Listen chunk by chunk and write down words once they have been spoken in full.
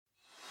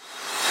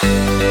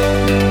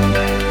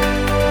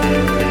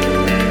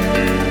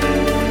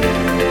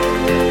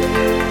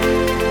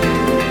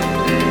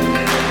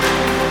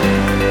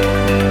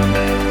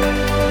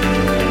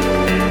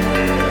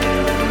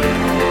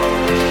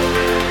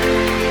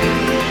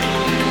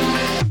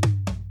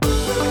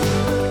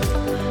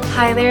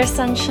Hi there,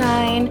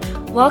 sunshine.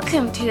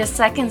 Welcome to the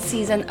second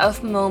season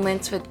of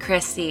Moments with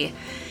Christy.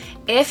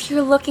 If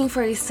you're looking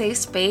for a safe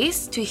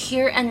space to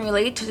hear and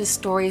relate to the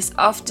stories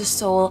of the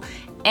soul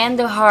and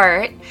the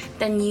heart,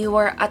 then you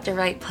are at the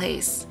right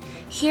place.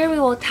 Here we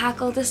will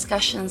tackle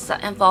discussions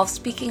that involve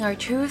speaking our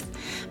truth,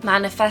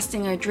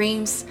 manifesting our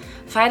dreams,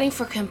 fighting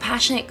for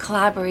compassionate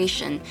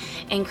collaboration,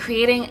 and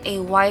creating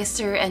a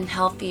wiser and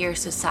healthier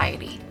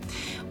society.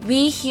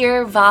 We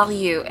here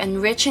value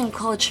enriching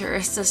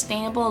culture,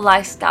 sustainable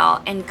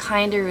lifestyle, and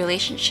kinder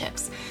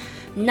relationships.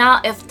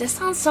 Now, if this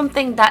sounds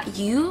something that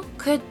you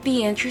could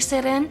be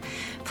interested in,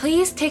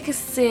 please take a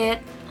seat,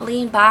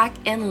 lean back,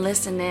 and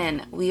listen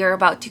in. We are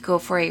about to go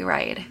for a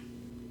ride.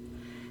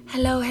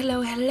 Hello.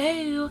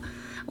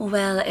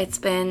 Well, it's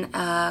been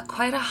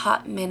quite a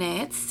hot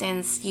minute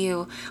since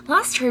you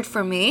last heard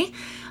from me.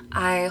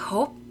 I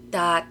hope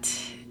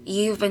that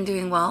you've been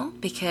doing well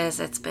because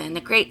it's been a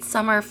great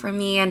summer for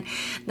me, and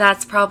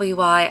that's probably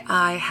why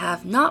I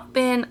have not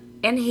been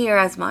in here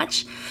as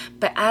much.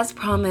 But as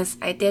promised,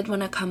 I did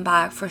want to come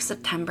back for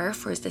September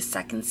for the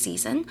second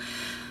season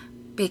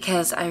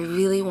because I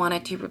really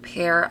wanted to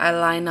prepare a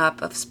lineup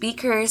of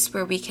speakers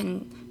where we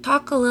can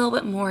talk a little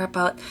bit more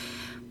about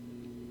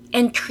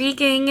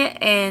intriguing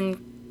and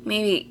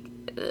maybe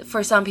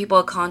for some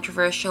people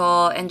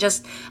controversial and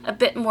just a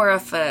bit more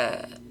of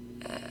a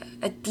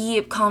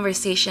deep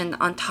conversation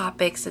on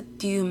topics that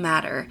do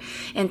matter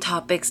and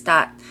topics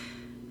that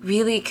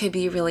really could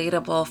be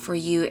relatable for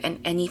you in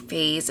any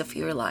phase of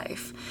your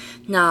life.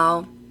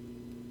 Now,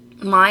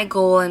 my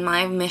goal and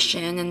my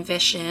mission and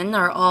vision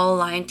are all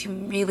aligned to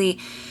really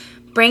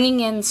bringing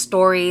in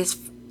stories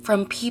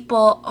from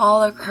people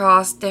all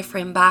across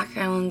different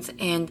backgrounds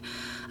and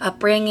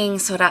upbringing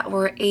so that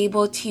we're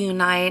able to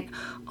unite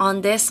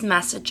on this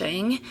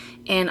messaging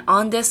and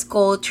on this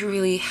goal to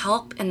really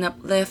help and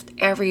uplift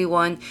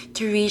everyone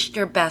to reach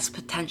their best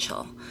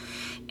potential.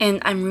 And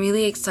I'm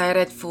really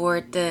excited for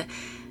the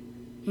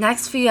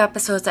next few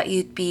episodes that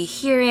you'd be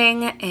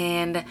hearing,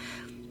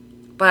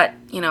 but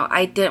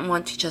I didn't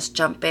want to just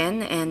jump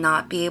in and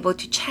not be able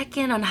to check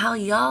in on how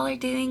y'all are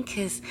doing,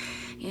 because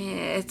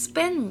it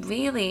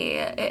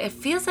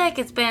feels like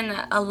it's been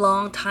a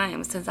long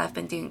time since I've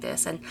been doing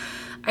this, and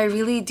I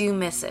really do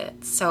miss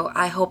it. So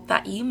I hope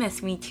that you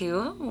miss me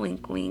too.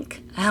 Wink,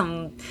 wink.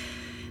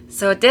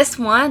 So this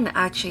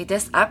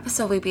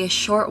episode will be a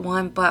short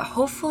one, but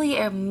hopefully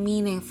a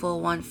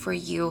meaningful one for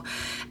you,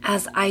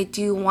 as I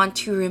do want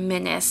to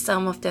reminisce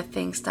some of the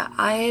things that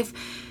I've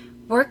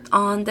worked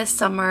on this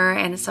summer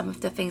and some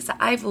of the things that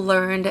I've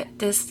learned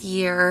this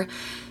year,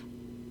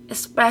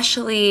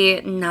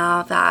 especially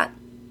now that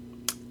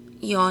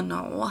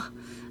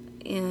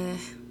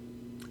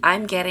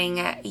I'm getting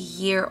a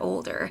year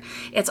older.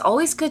 It's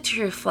always good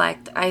to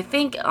reflect. I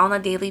think on a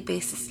daily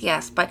basis,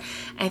 yes, but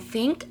I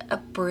think a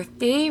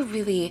birthday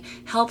really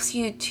helps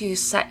you to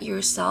set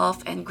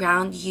yourself and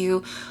ground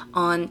you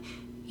on,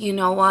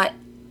 what,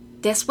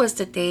 this was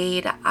the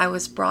day that I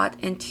was brought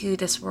into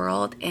this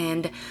world,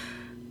 and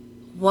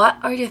what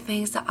are the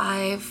things that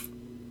I've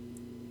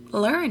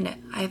learned.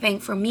 I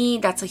think for me,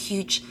 that's a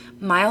huge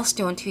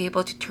milestone to be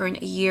able to turn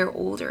a year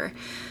older.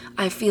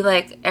 I feel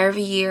like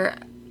every year,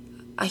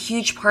 a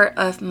huge part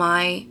of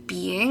my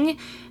being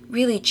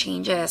really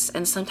changes,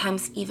 and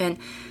sometimes even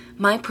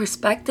my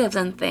perspectives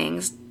on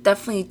things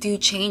definitely do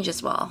change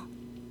as well.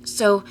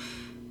 So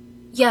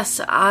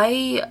yes,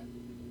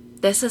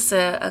 this is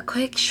a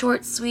quick,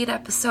 short, sweet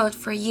episode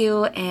for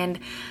you, and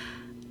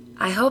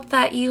I hope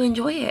that you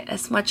enjoy it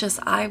as much as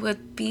I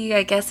would be,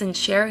 in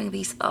sharing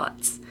these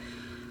thoughts.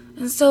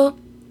 And so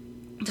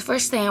the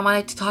first thing I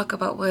wanted to talk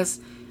about was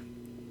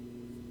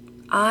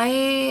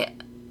I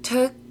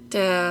took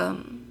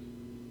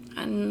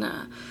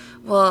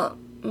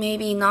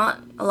maybe not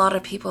a lot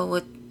of people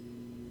would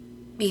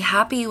be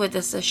happy with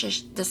this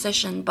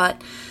decision,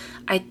 but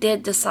I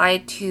did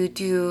decide to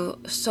do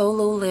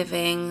solo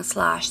living /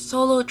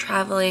 solo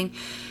traveling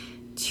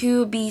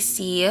to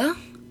BC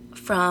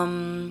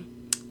from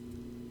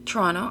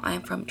Toronto.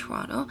 I'm from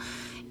Toronto,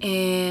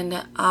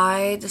 and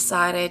I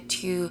decided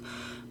to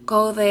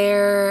go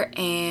there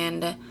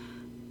and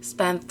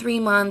spend 3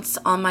 months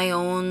on my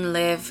own,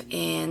 live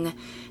in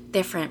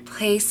different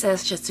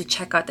places just to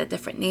check out the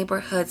different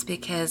neighborhoods,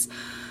 because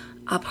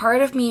a part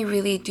of me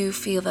really do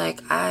feel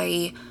like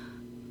I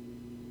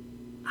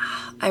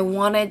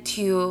wanted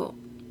to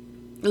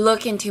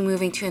look into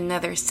moving to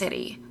another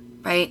city,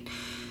 right?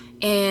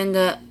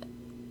 And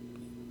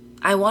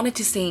I wanted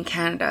to stay in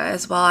Canada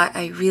as well.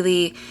 I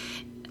really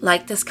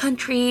like this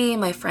country.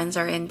 My friends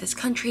are in this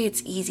country.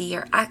 It's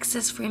easier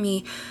access for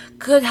me,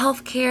 good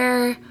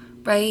healthcare,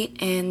 right?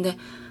 And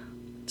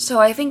so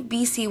I think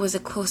BC was the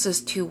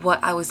closest to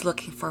what I was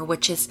looking for,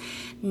 which is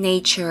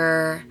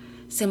nature,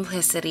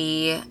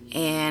 simplicity,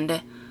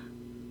 and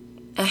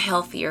a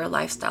healthier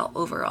lifestyle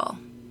overall,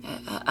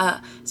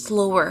 a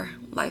slower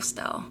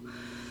lifestyle.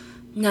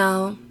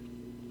 Now,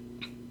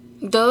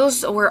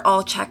 those were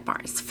all check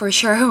marks for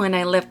sure. When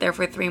I lived there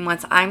for 3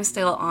 months, I'm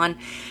still on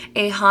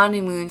a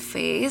honeymoon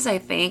phase. I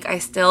think I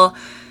still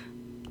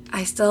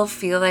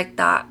feel like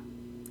that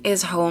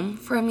is home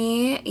for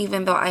me.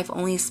 Even though I've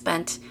only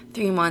spent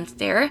 3 months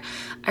there,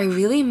 I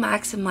really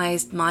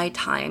maximized my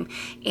time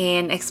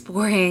in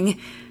exploring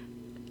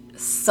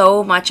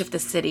so much of the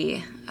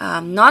city.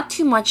 Not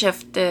too much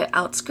of the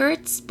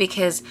outskirts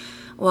because,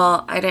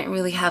 well, I didn't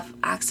really have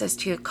access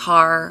to a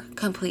car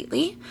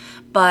completely.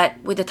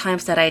 But with the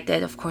times that I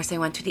did, of course, I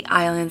went to the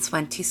islands,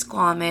 went to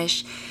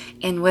Squamish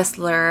and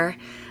Whistler,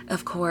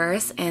 of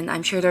course, and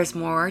I'm sure there's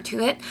more to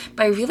it.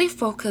 But I really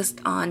focused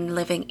on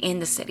living in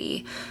the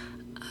city.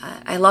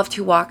 I love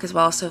to walk as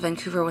well, so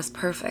Vancouver was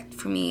perfect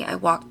for me. I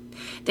walked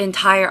the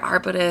entire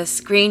Arbutus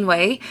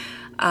Greenway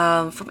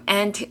from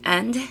end to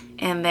end,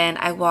 and then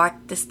I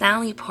walked the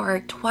Stanley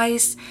Park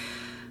twice.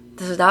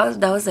 So that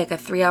was like a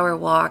 3-hour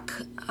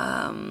walk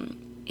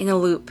in a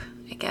loop,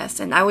 I guess.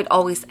 And I would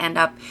always end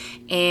up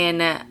in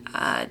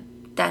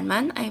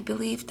Denman, I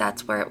believe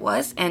that's where it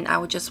was, and I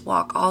would just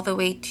walk all the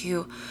way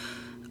to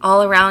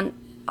all around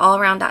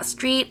that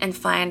street and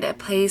find a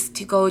place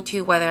to go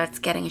to, whether it's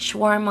getting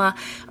shawarma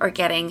or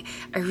getting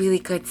a really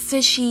good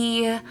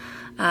sushi.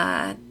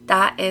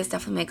 That is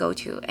definitely my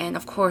go-to. And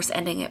of course,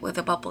 ending it with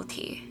a bubble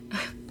tea,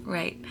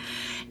 right?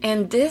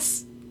 And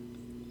this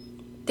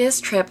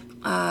trip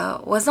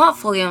was not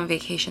fully on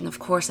vacation. Of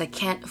course, I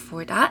can't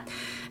afford that,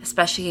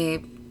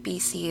 especially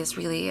BC is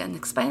really an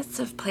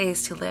expensive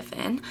place to live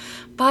in.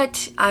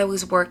 But I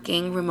was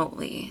working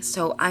remotely,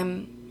 so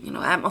I'm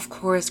of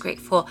course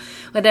grateful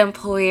with the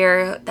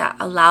employer that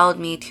allowed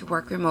me to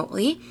work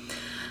remotely.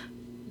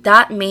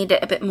 That made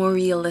it a bit more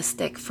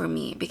realistic for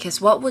me,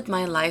 because what would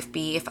my life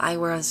be if I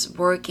was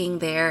working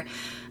there,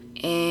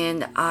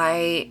 and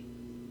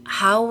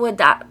how would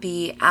that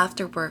be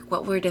after work?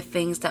 What were the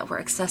things that were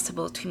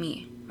accessible to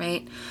me,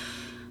 right?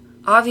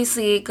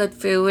 Obviously, good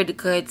food,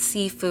 good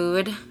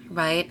seafood,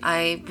 right?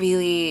 I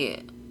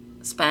really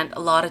spent a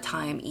lot of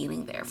time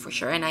eating there for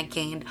sure, and I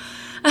gained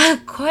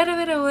quite a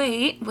bit of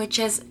weight,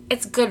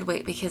 it's good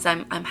weight because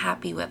I'm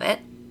happy with it.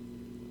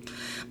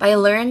 But I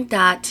learned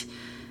that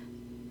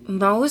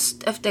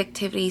most of the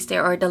activities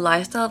there, or the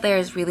lifestyle there,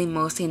 is really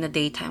mostly in the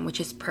daytime, which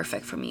is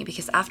perfect for me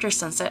because after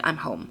sunset I'm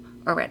home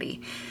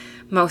already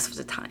most of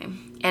the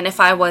time. And if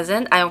I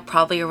wasn't, I'm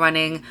probably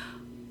running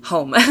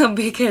home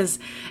because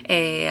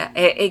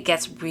it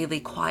gets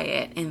really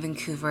quiet in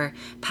Vancouver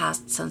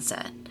past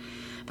sunset.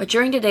 But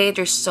during the day,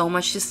 there's so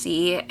much to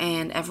see,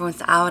 and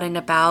everyone's out and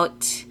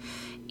about,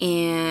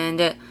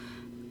 and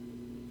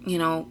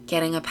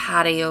getting a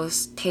patio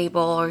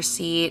table or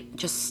seat,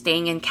 just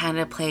staying in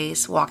Canada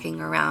Place, walking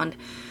around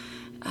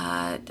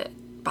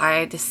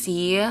by the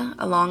sea,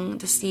 along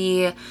the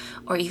sea,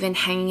 or even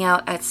hanging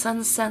out at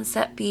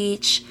Sunset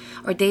Beach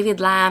or David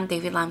Lamb.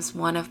 David Lamb's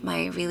one of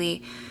my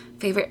really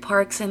favorite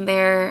parks in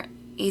there.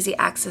 Easy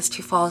access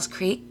to Falls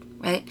Creek,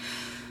 right?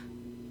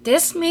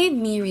 This made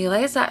me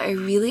realize that I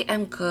really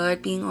am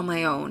good being on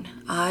my own.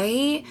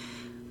 I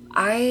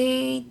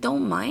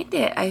don't mind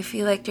it. I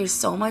feel like there's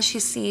so much to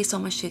see, so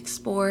much to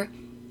explore.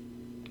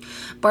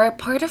 But a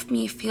part of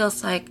me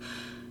feels like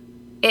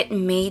it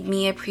made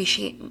me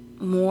appreciate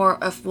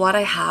more of what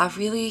I have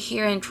really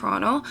here in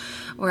Toronto,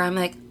 where I'm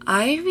like,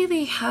 I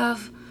really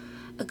have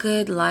a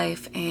good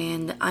life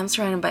and I'm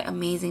surrounded by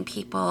amazing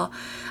people.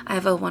 I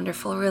have a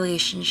wonderful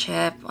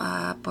relationship,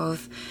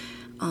 both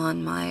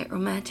on my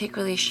romantic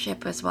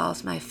relationship as well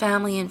as my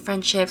family and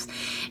friendships.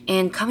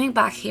 And coming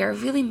back here, I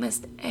really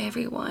missed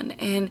everyone,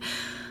 and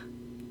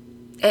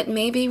it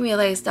made me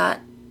realize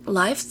that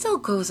life still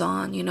goes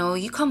on.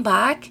 You come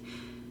back,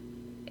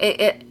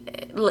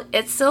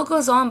 it still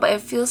goes on, but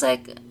it feels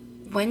like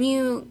when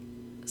you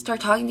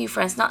start talking to your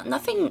friends,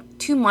 nothing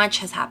too much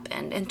has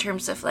happened in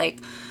terms of like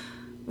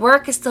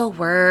work is still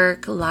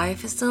work,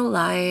 life is still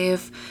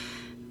life.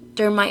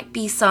 There might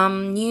be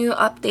some new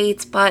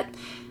updates, but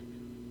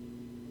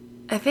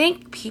I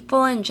think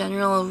people in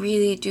general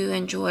really do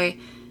enjoy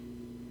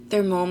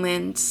their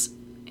moments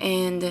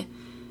and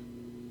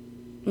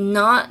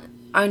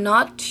are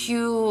not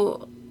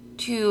too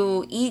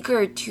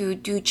eager to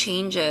do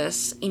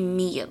changes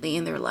immediately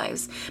in their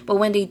lives. But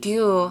when they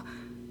do,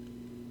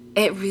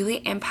 it really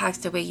impacts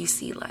the way you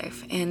see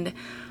life. And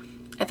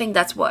I think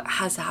that's what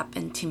has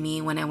happened to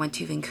me when I went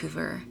to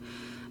Vancouver.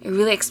 It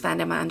really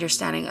expanded my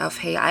understanding of,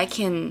 hey, I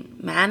can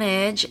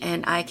manage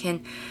and I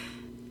can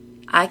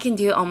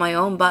do it on my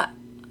own, but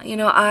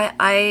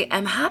I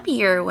am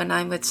happier when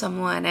I'm with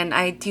someone, and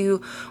I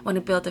do want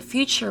to build a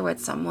future with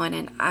someone,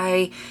 and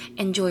I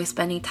enjoy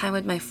spending time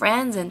with my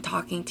friends and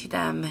talking to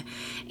them,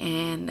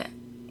 and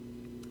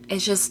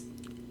it's just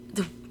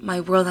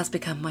my world has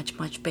become much,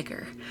 much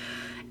bigger.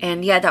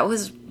 And yeah, that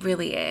was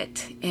really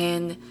it.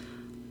 And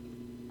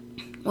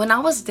when I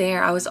was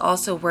there, I was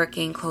also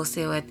working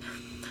closely with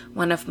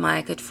one of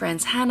my good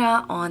friends,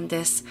 Hannah, on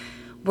this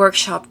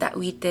workshop that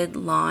we did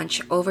launch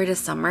over the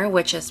summer,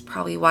 which is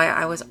probably why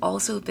I was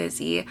also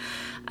busy.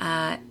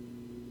 That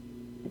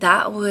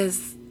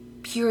was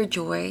pure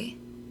joy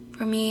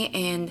for me,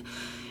 and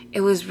it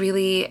was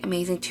really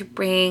amazing to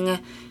bring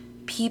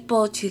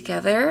people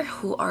together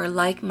who are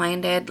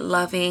like-minded,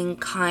 loving,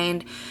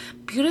 kind,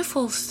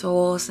 beautiful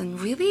souls, and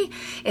really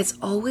it's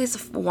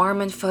always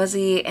warm and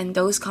fuzzy in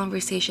those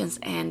conversations.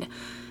 And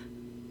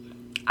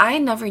I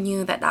never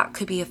knew that that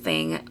could be a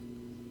thing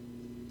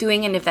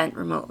doing an event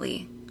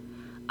remotely.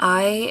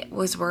 I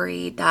was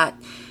worried that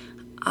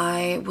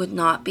I would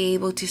not be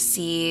able to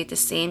see the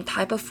same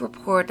type of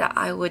rapport that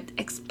I would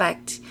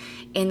expect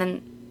in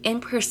an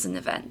in-person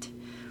event.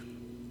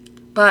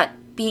 But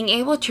being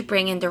able to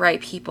bring in the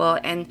right people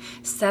and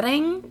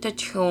setting the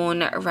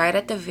tone right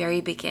at the very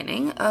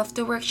beginning of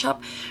the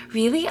workshop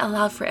really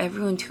allowed for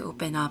everyone to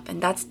open up.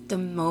 And that's the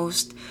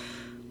most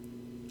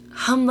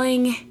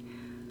humbling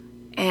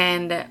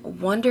and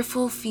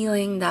wonderful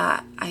feeling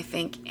that I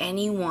think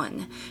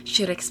anyone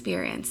should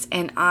experience.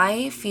 And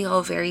I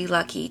feel very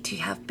lucky to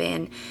have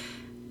been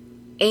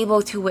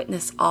able to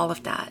witness all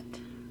of that.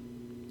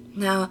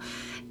 Now,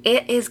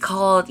 it is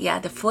called,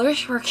 the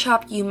Flourish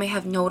Workshop. You may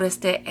have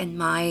noticed it in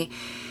my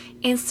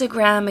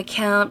Instagram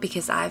account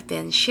because I've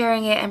been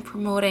sharing it and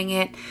promoting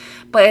it.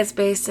 But it's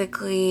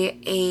basically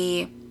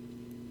a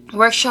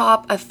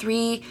workshop, a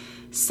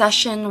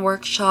 3-session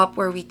workshop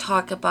where we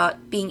talk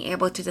about being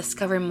able to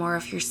discover more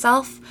of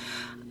yourself,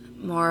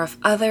 more of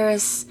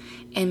others,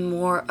 and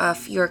more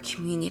of your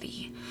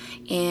community.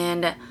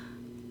 And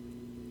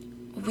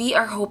we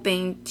are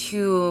hoping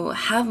to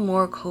have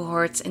more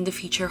cohorts in the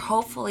future,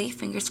 hopefully,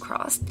 fingers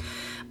crossed.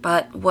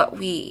 But what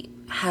we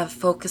have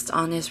focused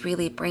on is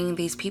really bringing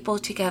these people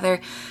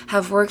together,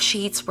 have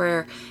worksheets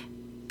where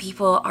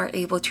people are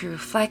able to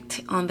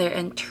reflect on their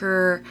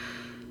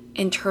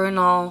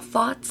internal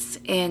thoughts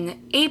and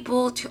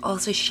able to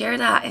also share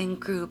that in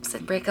groups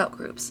and breakout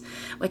groups,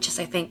 which is,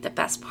 I think, the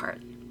best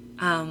part.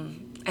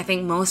 I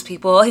think most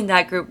people in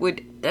that group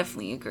would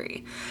definitely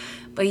agree.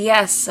 But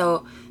yes,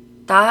 so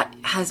that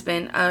has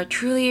been a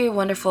truly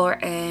wonderful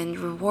and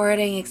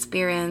rewarding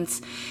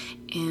experience,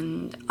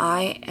 and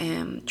I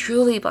am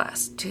truly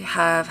blessed to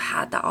have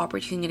had the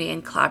opportunity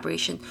and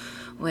collaboration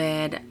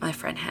with my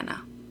friend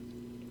Hannah.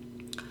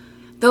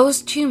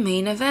 Those 2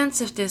 main events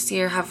of this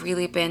year have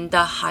really been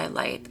the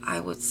highlight, I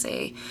would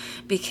say,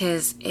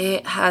 because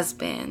it has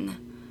been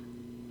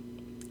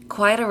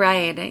quite a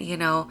ride,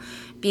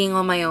 being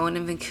on my own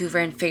in Vancouver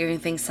and figuring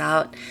things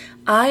out.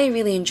 I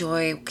really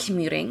enjoy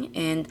commuting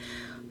and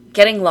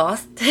getting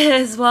lost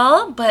as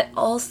well, but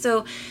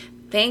also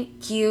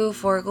thank you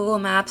for Google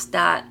Maps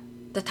that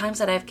the times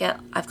that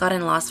I've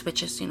gotten lost,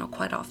 which is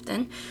quite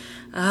often,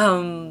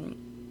 I'm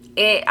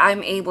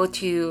able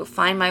to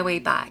find my way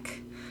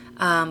back.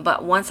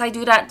 But once I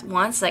do that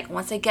once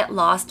I get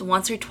lost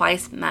once or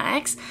twice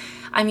max,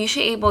 I'm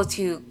usually able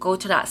to go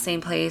to that same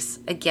place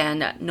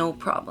again, no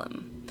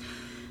problem.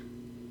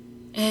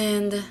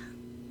 And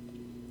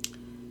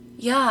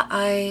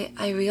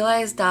I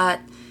realized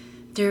that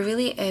there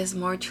really is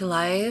more to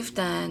life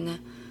than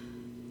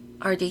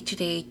our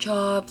day-to-day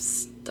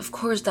jobs. Of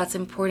course, that's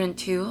important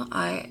too.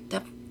 I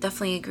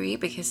definitely agree,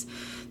 because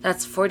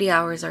that's 40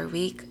 hours a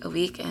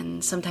week,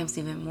 and sometimes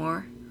even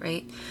more,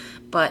 right?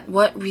 But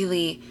what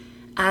really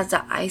adds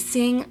the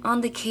icing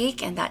on the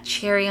cake and that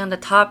cherry on the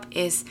top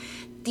is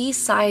these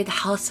side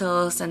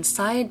hustles and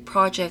side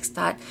projects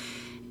that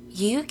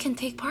you can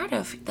take part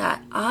of,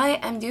 that I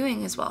am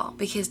doing as well,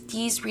 because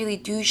these really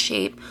do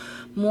shape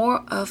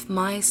more of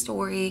my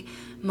story,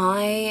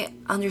 my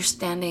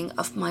understanding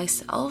of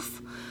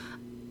myself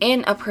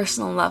in a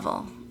personal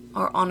level,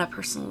 or on a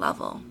personal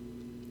level.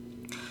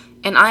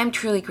 And I'm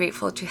truly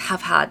grateful to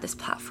have had this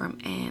platform,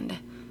 and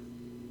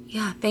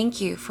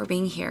thank you for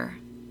being here,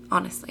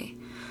 honestly.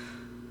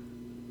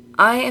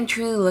 I am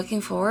truly looking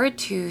forward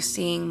to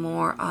seeing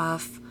more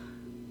of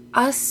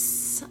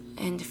us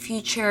in the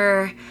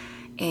future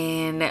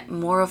and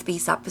more of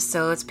these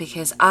episodes,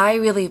 because I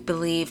really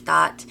believe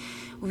that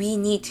we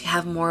need to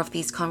have more of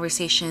these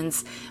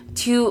conversations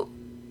to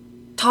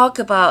talk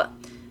about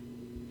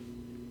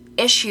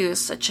issues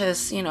such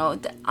as,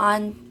 the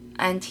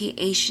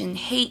anti-Asian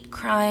hate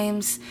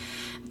crimes,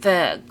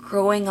 the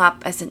growing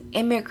up as an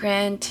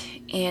immigrant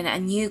in a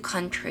new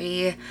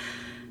country,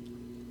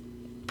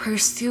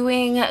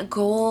 pursuing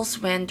goals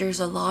when there's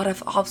a lot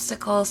of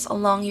obstacles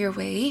along your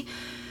way.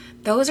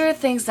 Those are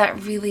things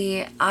that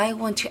really I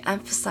want to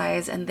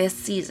emphasize in this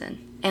season.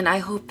 And I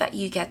hope that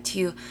you get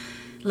to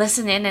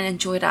listen in and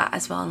enjoy that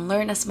as well, and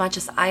learn as much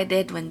as I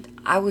did when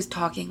I was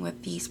talking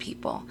with these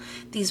people,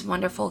 these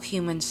wonderful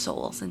human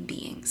souls and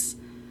beings.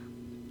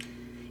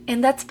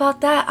 And that's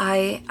about that.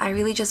 I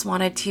really just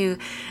wanted to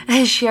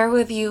share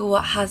with you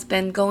what has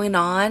been going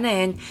on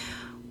and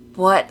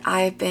what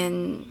I've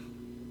been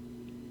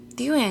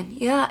doing.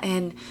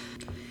 And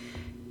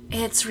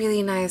it's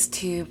really nice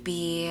to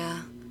be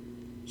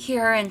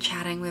here and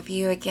chatting with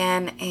you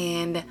again.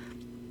 And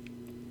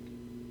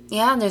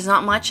there's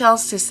not much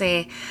else to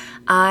say.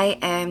 I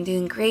am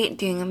doing great,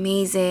 doing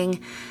amazing.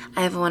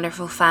 I have a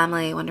wonderful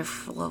family, a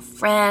wonderful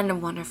friend, a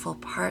wonderful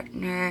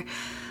partner,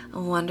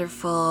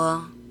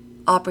 wonderful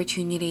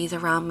opportunities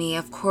around me.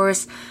 Of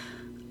course,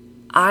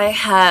 I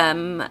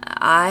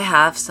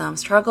have some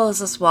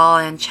struggles as well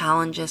and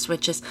challenges,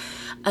 which is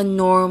a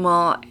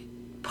normal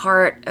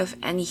part of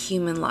any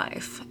human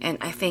life. And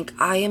I think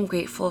I am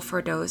grateful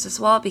for those as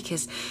well,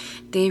 because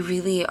they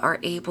really are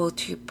able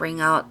to bring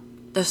out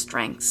the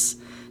strengths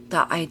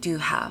that I do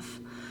have.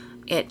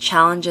 It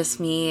challenges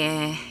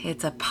me.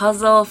 It's a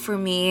puzzle for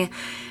me,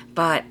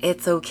 but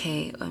it's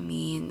okay. I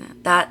mean,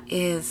 that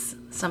is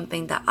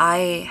something that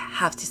I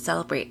have to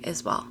celebrate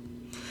as well.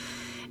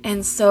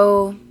 And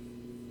so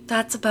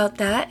that's about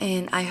that,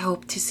 and I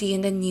hope to see you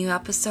in the new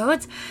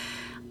episodes.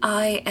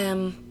 I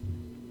am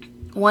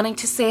wanting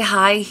to say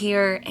hi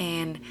here,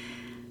 and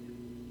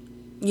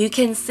you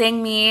can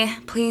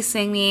please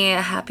sing me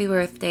a happy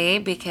birthday,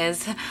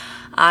 because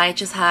I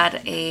just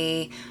had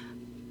a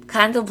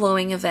candle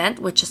blowing event,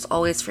 which is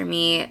always for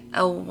me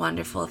a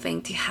wonderful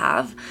thing to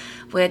have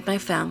with my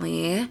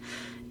family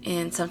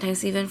and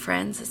sometimes even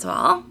friends as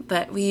well.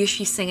 But we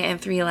usually sing it in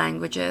 3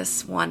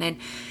 languages, one in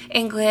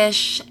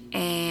English,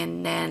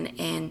 and then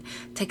in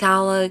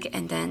Tagalog,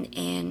 and then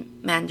in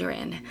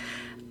Mandarin.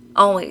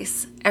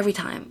 Always, every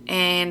time.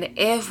 And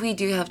if we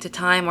do have the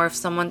time, or if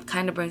someone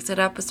kind of brings it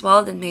up as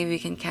well, then maybe we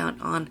can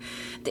count on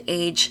the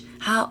age.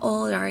 How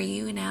old are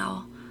you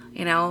now?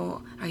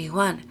 Are you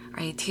 1?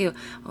 Are you 2?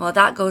 Well,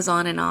 that goes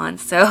on and on.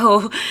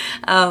 So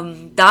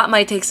that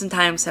might take some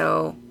time.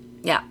 So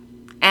yeah.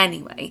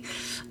 Anyway,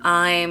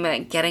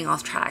 I'm getting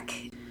off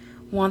track.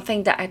 One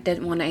thing that I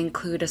did want to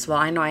include as well,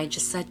 I know I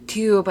just said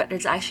 2, but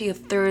there's actually a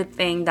 3rd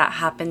thing that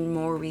happened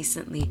more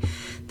recently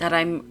that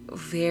I'm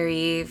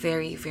very,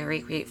 very, very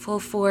grateful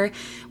for,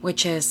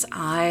 which is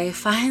I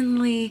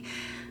finally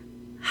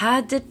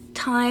had the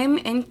time,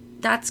 and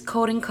that's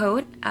quote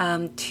unquote,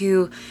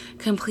 to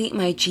complete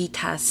my G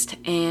test.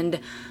 And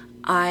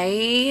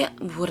I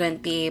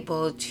wouldn't be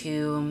able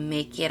to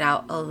make it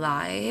out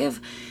alive,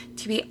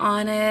 to be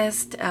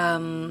honest,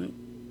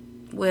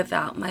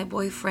 without my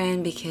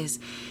boyfriend, because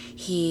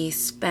he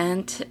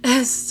spent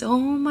so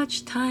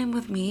much time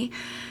with me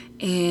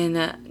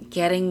in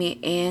getting me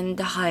in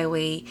the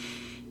highway,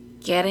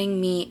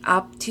 getting me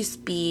up to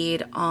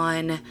speed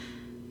on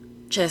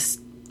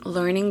just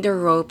learning the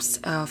ropes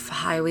of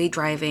highway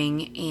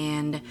driving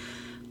and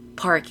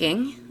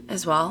parking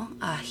as well.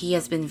 He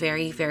has been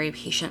very, very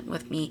patient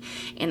with me,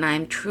 and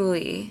I'm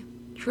truly,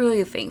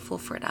 truly thankful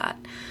for that.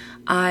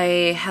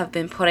 I have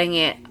been putting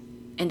it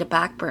in the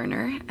back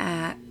burner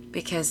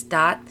because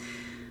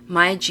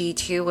my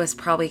G2 was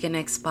probably going to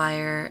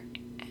expire,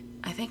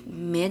 I think,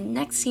 mid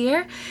next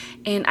year,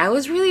 and I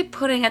was really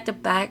putting at the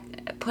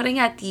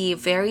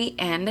very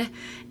end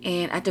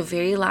and at the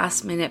very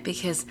last minute,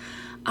 because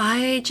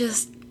it's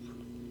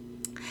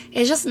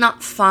just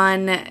not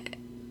fun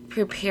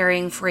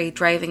preparing for a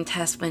driving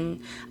test when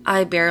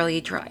I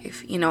barely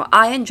drive.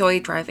 I enjoy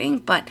driving,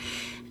 but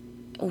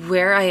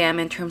where I am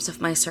in terms of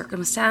my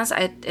circumstance,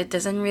 it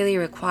doesn't really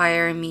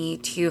require me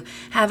to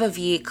have a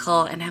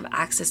vehicle and have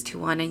access to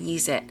one and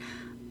use it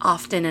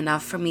often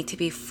enough for me to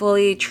be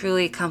fully,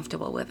 truly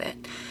comfortable with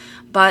it.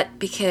 But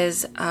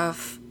because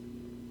of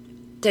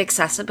the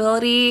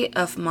accessibility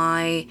of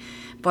my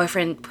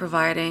boyfriend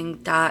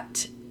providing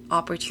that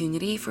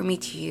opportunity for me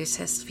to use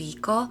his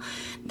vehicle,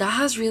 that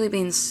has really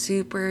been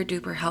super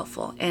duper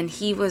helpful. And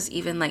he was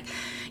even like,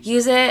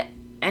 use it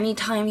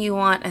anytime you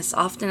want, as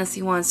often as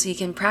you want, so you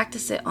can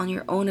practice it on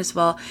your own as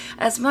well,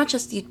 as much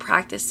as you'd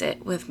practice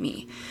it with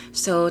me.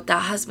 So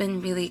that has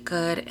been really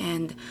good.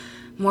 And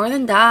more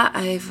than that,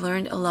 I've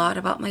learned a lot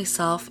about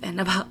myself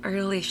and about our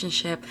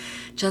relationship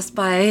just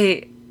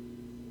by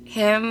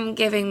him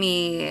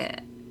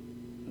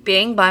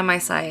being by my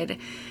side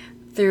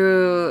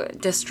through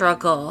the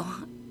struggle.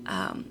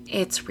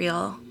 It's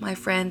real, my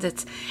friends.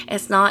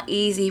 It's not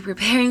easy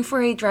preparing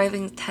for a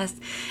driving test,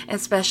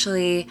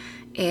 especially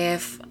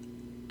if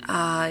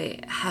I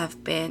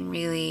have been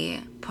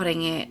really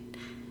putting it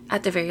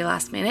at the very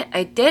last minute.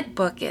 I did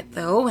book it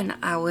though when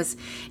I was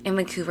in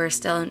Vancouver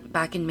still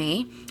back in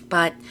May,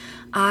 but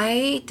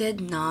I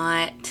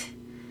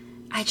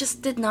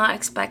just did not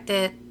expect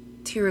it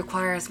to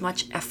require as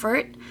much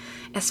effort,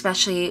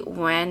 especially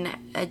when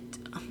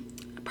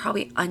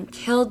probably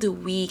until the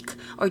week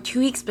or 2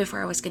 weeks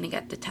before I was going to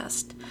get the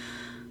test.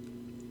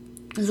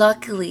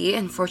 Luckily,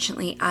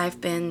 unfortunately,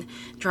 I've been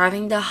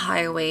driving the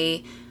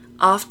highway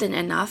often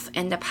enough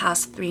in the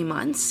past 3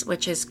 months,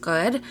 which is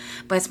good,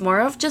 but it's more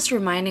of just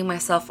reminding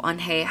myself on,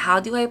 hey, how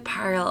do I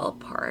parallel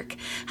park?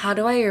 How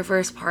do I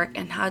reverse park?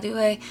 And how do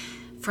I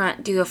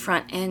do a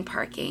front end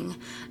parking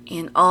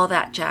and all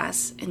that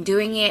jazz, and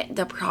doing it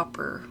the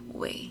proper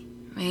way,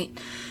 right?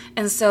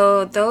 And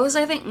so those,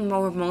 I think,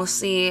 were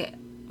mostly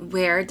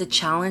where the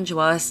challenge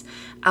was,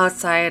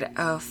 outside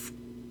of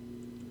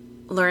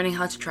learning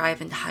how to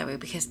drive in the highway,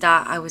 because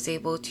that I was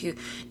able to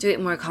do it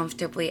more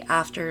comfortably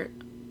after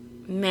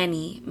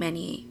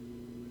many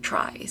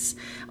tries,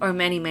 or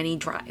many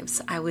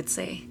drives, I would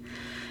say.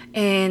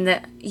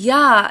 And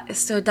yeah,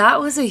 so that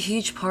was a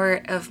huge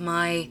part of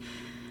my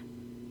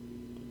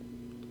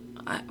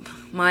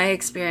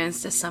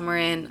experience this summer,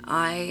 and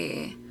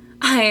I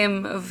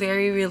am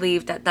very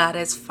relieved that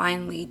is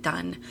finally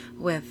done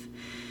with.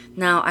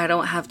 Now I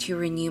don't have to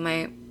renew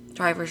my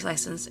driver's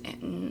license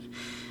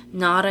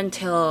not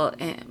until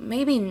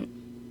maybe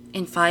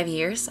in 5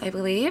 years, I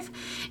believe.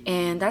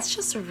 And that's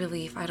just a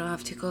relief. I don't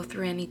have to go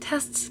through any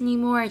tests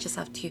anymore. I just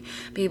have to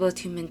be able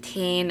to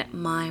maintain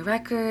my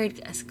record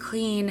as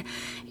clean,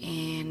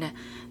 and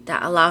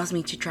that allows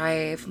me to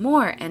drive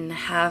more and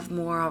have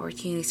more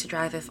opportunities to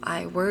drive if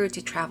I were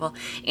to travel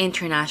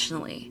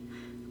internationally.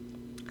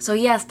 So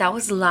yes, that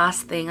was the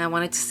last thing. I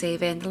wanted to save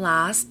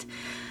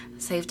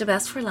the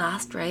best for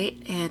last, right?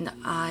 And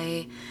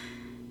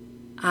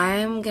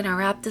I'm gonna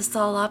wrap this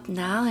all up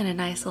now in a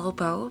nice little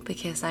bow,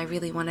 because I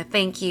really want to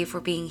thank you for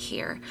being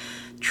here.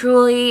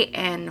 Truly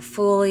and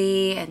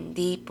fully and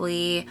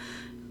deeply,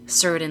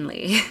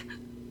 certainly.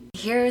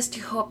 Here's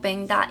to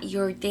hoping that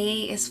your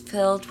day is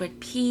filled with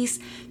peace,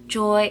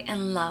 joy,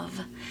 and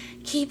love.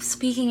 Keep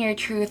speaking your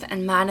truth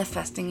and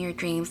manifesting your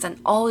dreams, and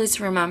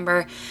always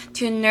remember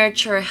to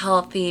nurture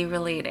healthy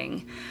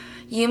relating.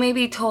 You may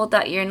be told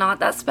that you're not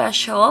that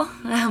special,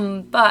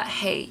 but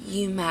hey,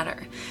 you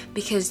matter,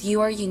 because you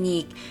are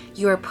unique.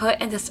 You are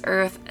put in this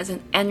earth as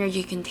an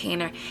energy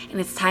container, and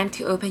it's time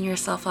to open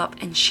yourself up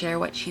and share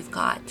what you've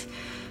got.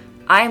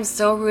 I am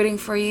so rooting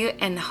for you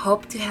and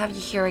hope to have you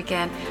here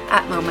again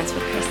at Moments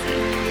with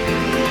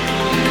Christy.